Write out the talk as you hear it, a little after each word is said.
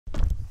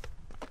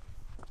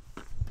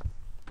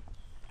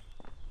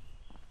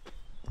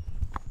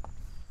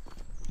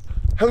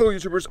Hello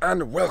YouTubers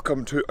and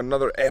welcome to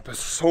another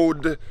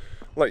episode.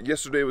 Like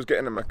yesterday I was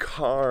getting in my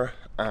car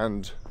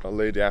and a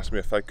lady asked me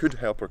if I could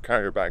help her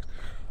carry her bags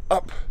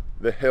up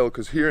the hill,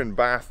 because here in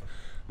Bath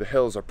the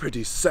hills are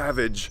pretty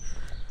savage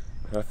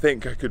and I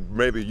think I could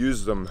maybe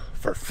use them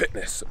for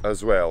fitness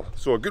as well.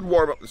 So a good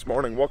warm up this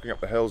morning, walking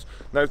up the hills.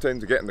 Now time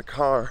to get in the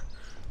car,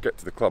 get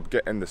to the club,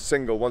 get in the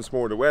single once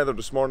more. The weather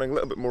this morning, a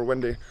little bit more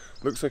windy,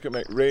 looks like it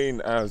might rain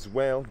as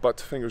well,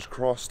 but fingers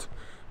crossed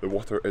the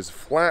water is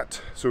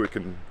flat so we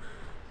can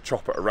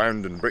chop it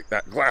around and break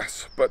that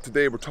glass. But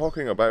today we're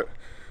talking about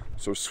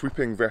sort of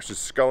sweeping versus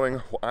sculling,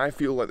 what I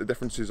feel like the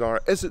differences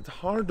are. Is it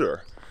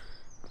harder?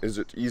 Is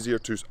it easier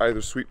to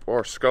either sweep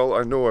or scull?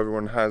 I know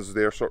everyone has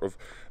their sort of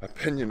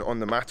opinion on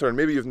the matter, and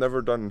maybe you've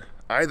never done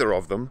either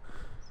of them,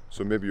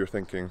 so maybe you're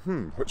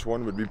thinking, which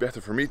one would be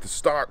better for me to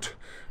start?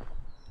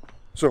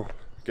 So,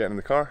 getting in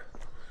the car,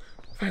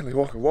 finally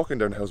walking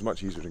down the hill is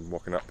much easier than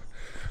walking up,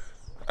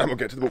 and we'll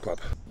get to the boat club.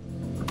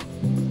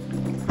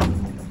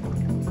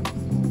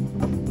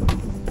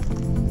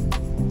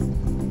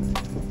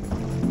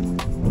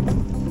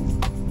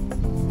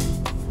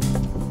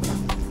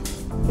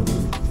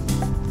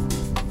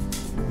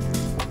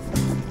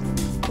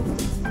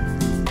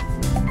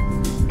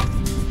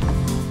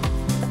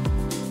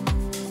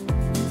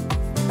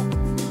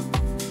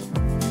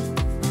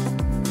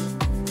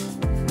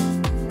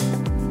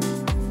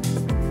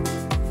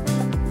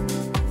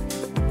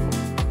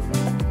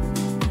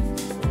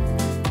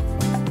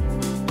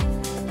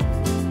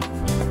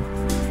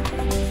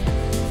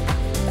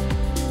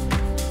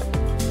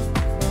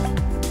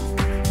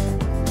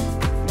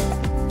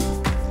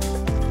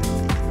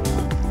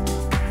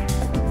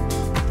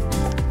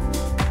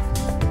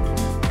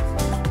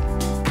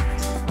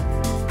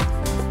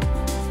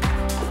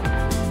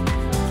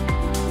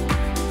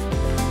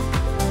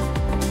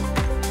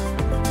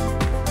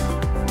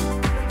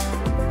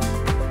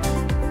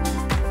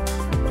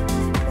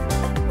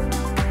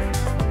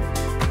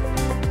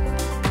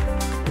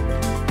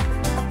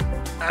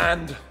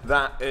 And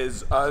that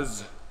is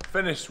us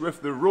finished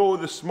with the row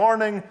this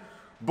morning.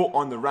 Boat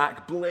on the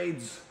rack,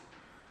 blades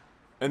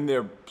in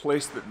their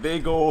place that they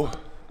go,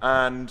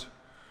 and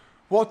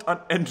what an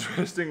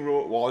interesting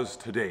row it was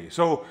today.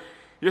 So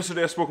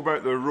yesterday I spoke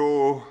about the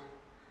row,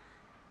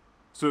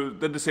 so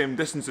did the same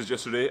distance as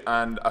yesterday,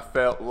 and I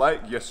felt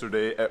like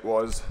yesterday it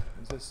was,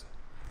 here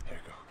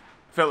we go.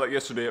 I felt like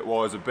yesterday it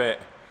was a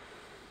bit,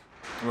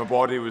 my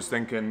body was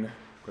thinking,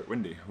 quite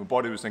windy, my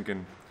body was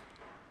thinking,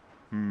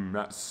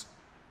 that's,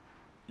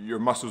 your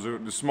muscles,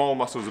 the small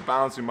muscles, the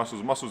balancing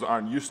muscles that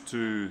aren't used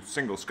to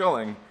single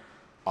sculling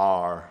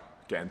are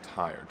getting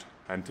tired.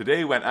 And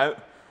today went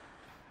out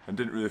and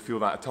didn't really feel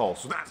that at all.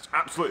 So that's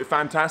absolutely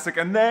fantastic.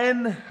 And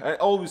then it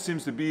always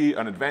seems to be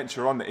an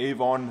adventure on the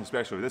Avon,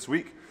 especially this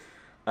week.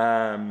 They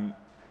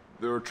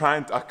were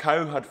a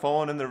cow had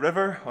fallen in the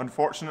river,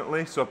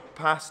 unfortunately. So I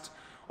passed,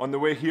 on the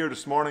way here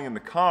this morning in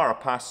the car, I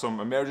passed some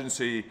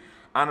emergency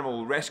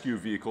animal rescue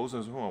vehicles. I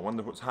was, I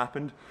wonder what's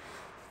happened.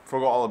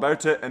 Forgot all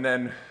about it, and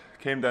then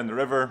came down the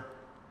river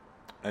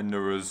and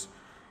there was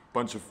a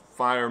bunch of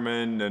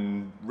firemen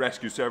and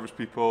rescue service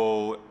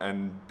people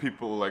and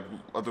people like,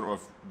 I don't know,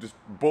 if just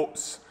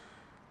boats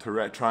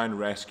to try and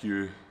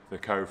rescue the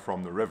cow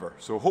from the river.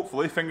 So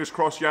hopefully, fingers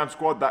crossed, Yam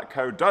Squad, that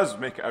cow does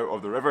make it out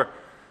of the river,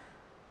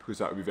 because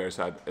that would be very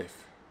sad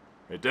if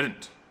it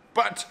didn't.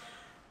 But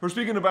we're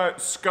speaking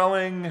about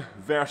sculling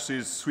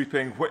versus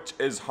sweeping, which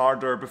is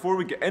harder. Before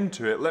we get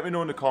into it, let me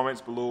know in the comments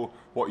below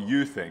what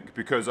you think,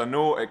 because I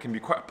know it can be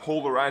quite a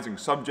polarizing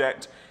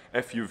subject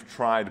if you've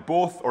tried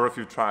both, or if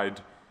you've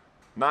tried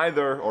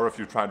neither, or if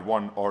you've tried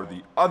one or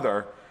the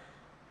other.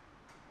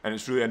 And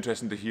it's really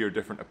interesting to hear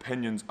different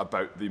opinions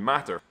about the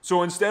matter.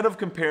 So instead of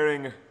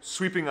comparing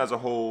sweeping as a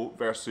whole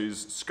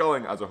versus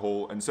sculling as a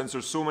whole, and since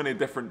there's so many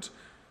different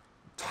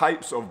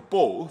types of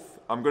both,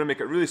 I'm going to make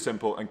it really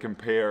simple and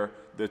compare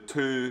the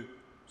two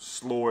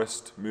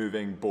slowest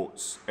moving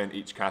boats in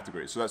each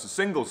category. So that's a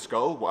single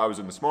scull, what I was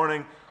in this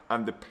morning,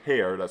 and the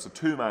pair, that's a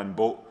two-man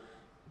boat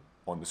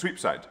on the sweep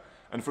side.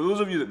 And for those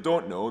of you that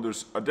don't know,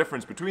 there's a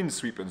difference between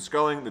sweep and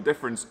sculling. The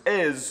difference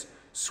is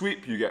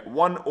sweep, you get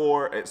one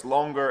oar, it's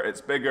longer, it's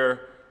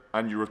bigger,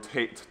 and you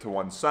rotate to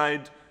one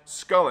side.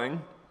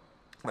 Sculling,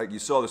 like you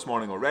saw this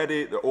morning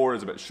already, the oar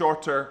is a bit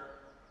shorter,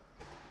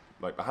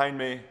 like behind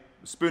me.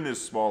 The spoon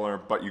is smaller,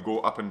 but you go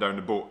up and down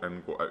the boat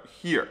and go out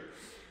here.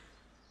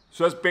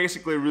 So that's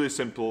basically really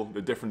simple,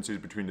 the differences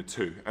between the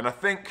two. And I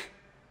think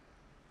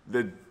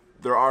that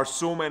there are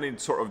so many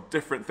sort of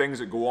different things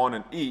that go on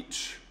in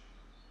each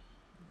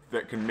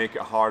that can make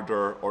it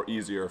harder or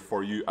easier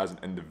for you as an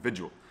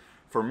individual.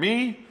 For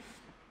me,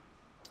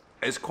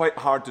 it's quite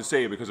hard to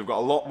say because I've got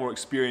a lot more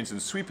experience in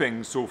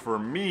sweeping, so for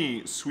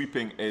me,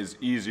 sweeping is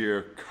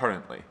easier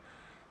currently.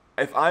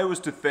 If I was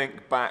to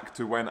think back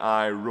to when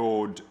I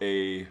rowed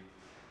a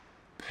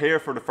pair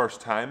for the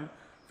first time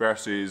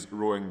versus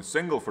rowing the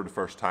single for the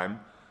first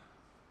time,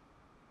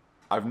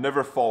 I've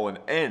never fallen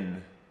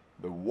in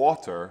the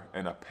water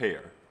in a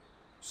pair.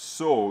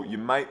 So you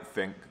might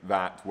think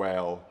that,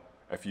 well,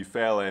 if you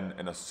fell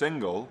in a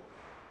single,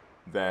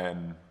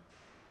 then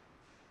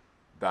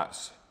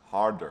that's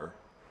harder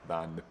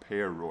than the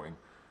pair rowing.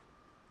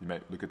 You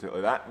might look at it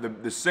like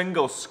that. The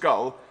single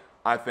scull,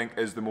 I think,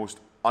 is the most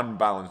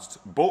unbalanced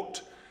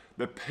boat.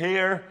 The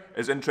pair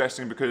is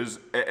interesting because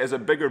it is a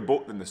bigger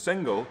boat than the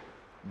single,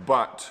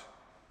 but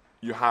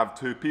you have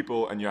two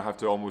people and you have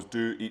to almost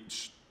do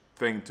each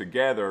thing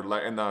together.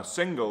 Like in a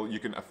single, you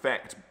can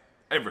affect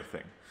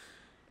everything.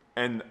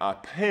 In a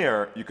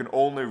pair, you can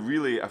only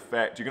really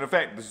affect,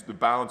 the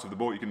balance of the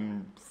boat, you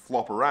can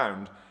flop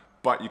around,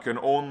 but you can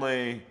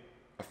only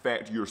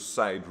affect your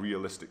side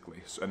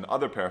realistically. So, and the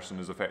other person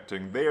is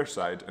affecting their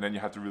side, and then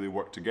you have to really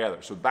work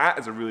together. So that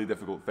is a really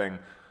difficult thing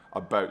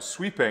about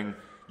sweeping.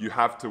 You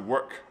have to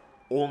work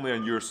only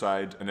on your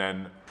side and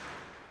then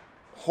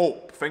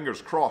hope,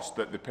 fingers crossed,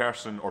 that the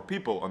person or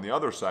people on the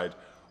other side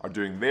are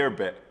doing their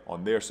bit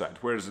on their side.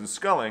 Whereas in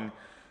sculling,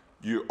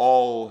 you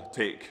all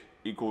take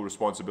equal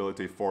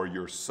responsibility for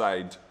your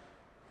side,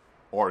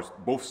 or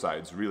both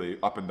sides really,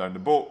 up and down the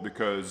boat,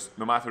 because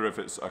no matter if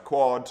it's a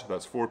quad,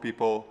 that's 4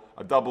 people,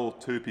 a double,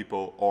 2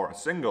 people, or a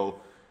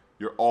single,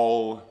 you're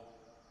all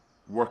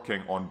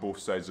working on both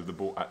sides of the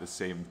boat at the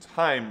same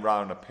time.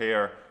 Rather than a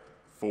pair,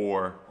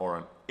 4, or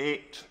an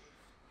 8,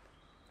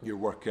 you're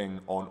working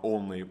on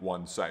only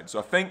one side. So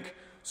I think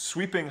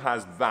sweeping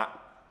has that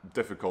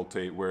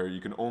difficulty where you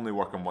can only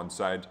work on one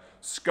side.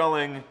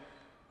 Sculling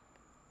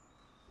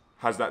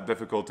has that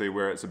difficulty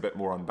where it's a bit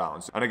more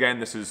unbalanced. And again,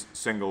 this is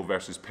single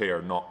versus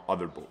pair, not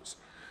other boats.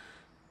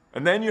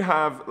 And then you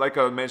have, like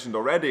I mentioned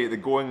already, the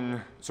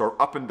going sort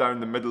of up and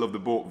down the middle of the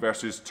boat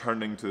versus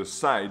turning to the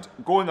side.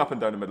 Going up and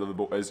down the middle of the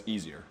boat is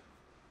easier.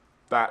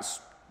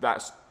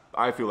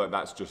 I feel like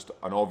that's just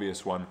an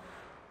obvious one.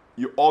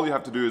 All you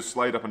have to do is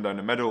slide up and down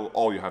the middle.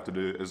 All you have to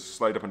do is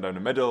slide up and down the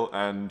middle,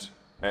 and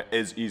it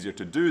is easier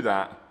to do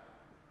that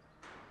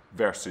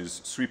versus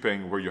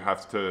sweeping, where you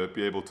have to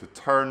be able to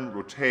turn,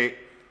 rotate,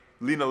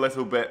 lean a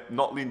little bit,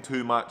 not lean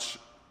too much,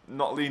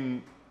 not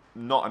lean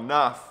not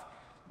enough,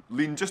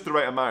 lean just the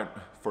right amount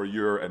for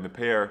your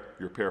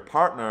pair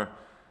partner,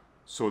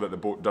 so that the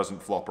boat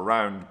doesn't flop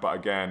around. But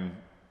again,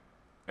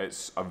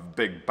 it's a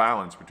big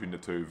balance between the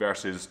two,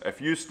 versus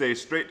if you stay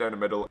straight down the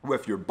middle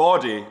with your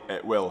body,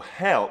 it will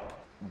help,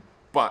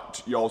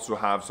 but you also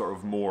have sort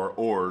of more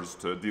oars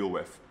to deal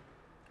with.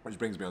 Which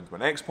brings me on to my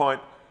next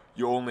point.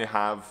 You only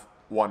have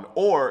one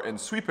oar in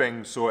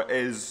sweeping, so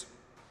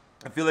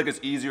I feel like it's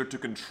easier to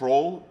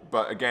control,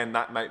 but again,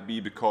 that might be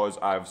because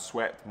I've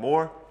swept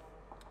more.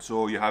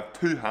 So you have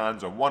 2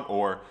 hands on one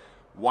oar,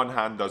 one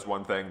hand does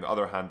one thing, the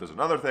other hand does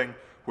another thing,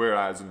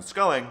 whereas in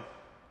sculling,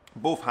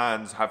 both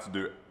hands have to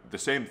do the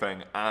same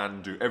thing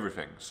and do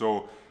everything.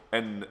 So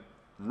in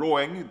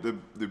rowing,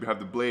 we have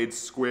the blades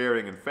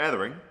squaring and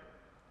feathering.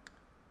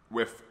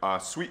 With a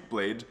sweep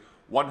blade,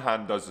 one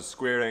hand does the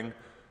squaring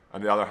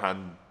and the other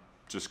hand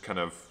just kind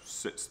of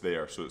sits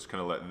there. So it's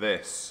kind of like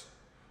this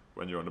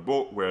when you're on the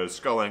boat, whereas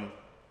sculling,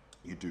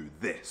 you do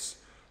this.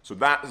 So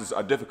that is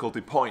a difficulty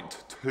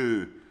point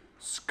to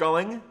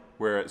sculling,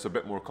 where it's a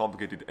bit more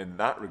complicated in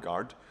that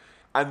regard.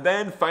 And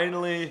then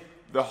finally,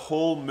 the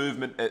whole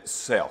movement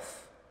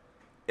itself.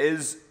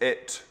 Is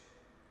it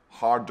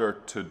harder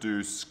to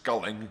do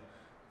sculling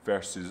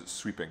versus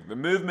sweeping? The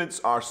movements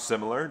are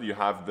similar. You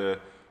have the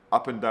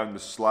up and down the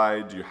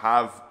slide, you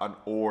have an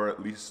oar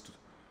at least,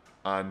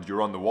 and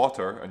you're on the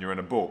water and you're in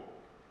a boat.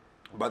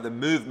 But the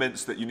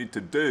movements that you need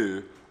to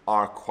do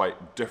are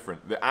quite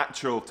different. The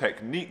actual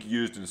technique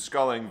used in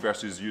sculling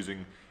versus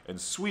using in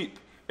sweep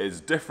is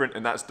different,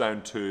 and that's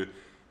down to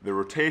the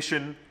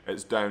rotation,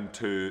 it's down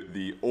to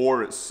the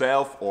oar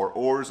itself, or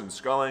oars in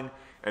sculling,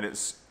 and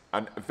it's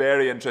a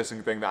very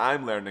interesting thing that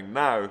I'm learning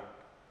now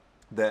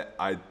that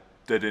I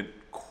didn't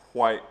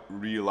quite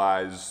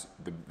realize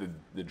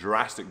the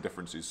drastic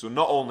differences. So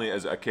not only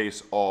is it a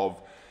case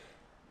of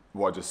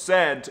what I just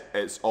said,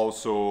 it's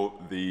also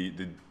the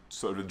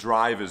sort of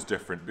drive is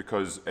different,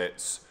 because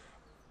it's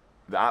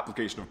the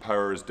application of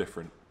power is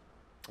different.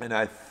 And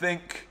I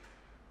think,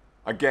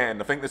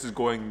 again, I think this is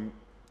going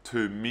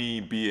to me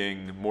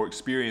being more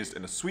experienced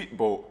in a sweep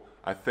boat.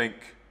 I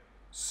think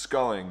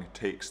sculling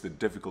takes the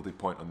difficulty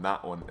point on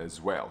that one as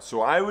well.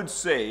 So I would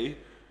say,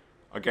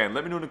 again,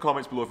 let me know in the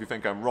comments below if you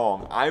think I'm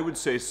wrong, I would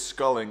say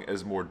sculling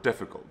is more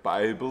difficult, but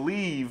I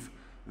believe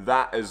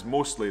that is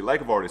mostly,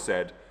 like I've already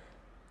said,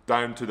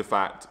 down to the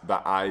fact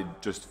that I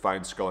just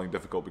find sculling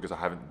difficult because I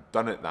haven't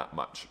done it that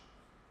much.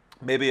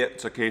 Maybe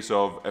it's a case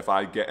of if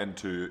I get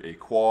into a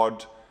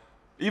quad,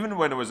 even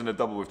when I was in a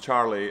double with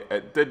Charlie,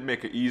 it did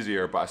make it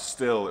easier, but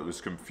still it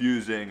was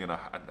confusing, and I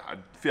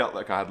felt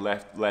like I had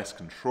less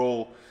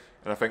control.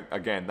 And I think,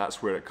 again,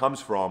 that's where it comes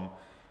from.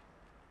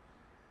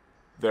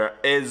 There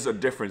is a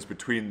difference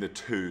between the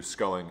two,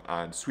 sculling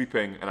and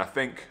sweeping, and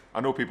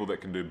I know people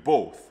that can do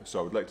both, so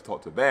I would like to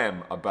talk to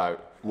them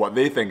about what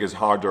they think is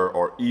harder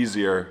or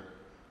easier,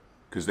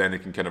 because then they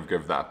can kind of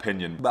give that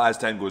opinion. But as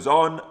time goes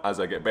on, as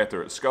I get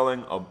better at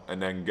sculling,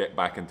 and then get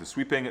back into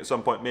sweeping at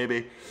some point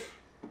maybe,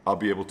 I'll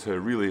be able to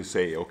really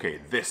say, okay,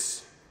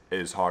 this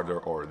is harder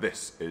or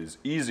this is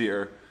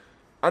easier.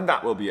 And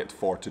that will be it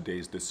for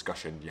today's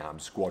discussion, Yam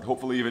Squad.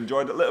 Hopefully you've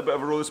enjoyed a little bit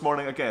of a row this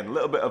morning. Again, a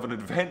little bit of an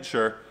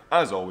adventure,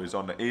 as always,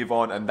 on the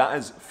Avon. And that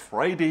is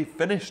Friday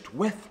finished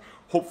with.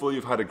 Hopefully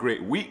you've had a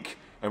great week,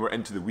 and we're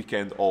into the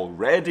weekend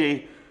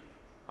already.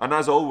 And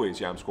as always,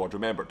 Yam Squad,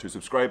 remember to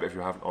subscribe if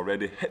you haven't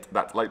already. Hit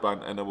that like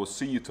button, and I will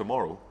see you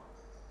tomorrow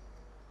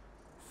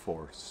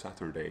for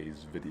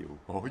Saturday's video.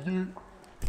 Oh yeah!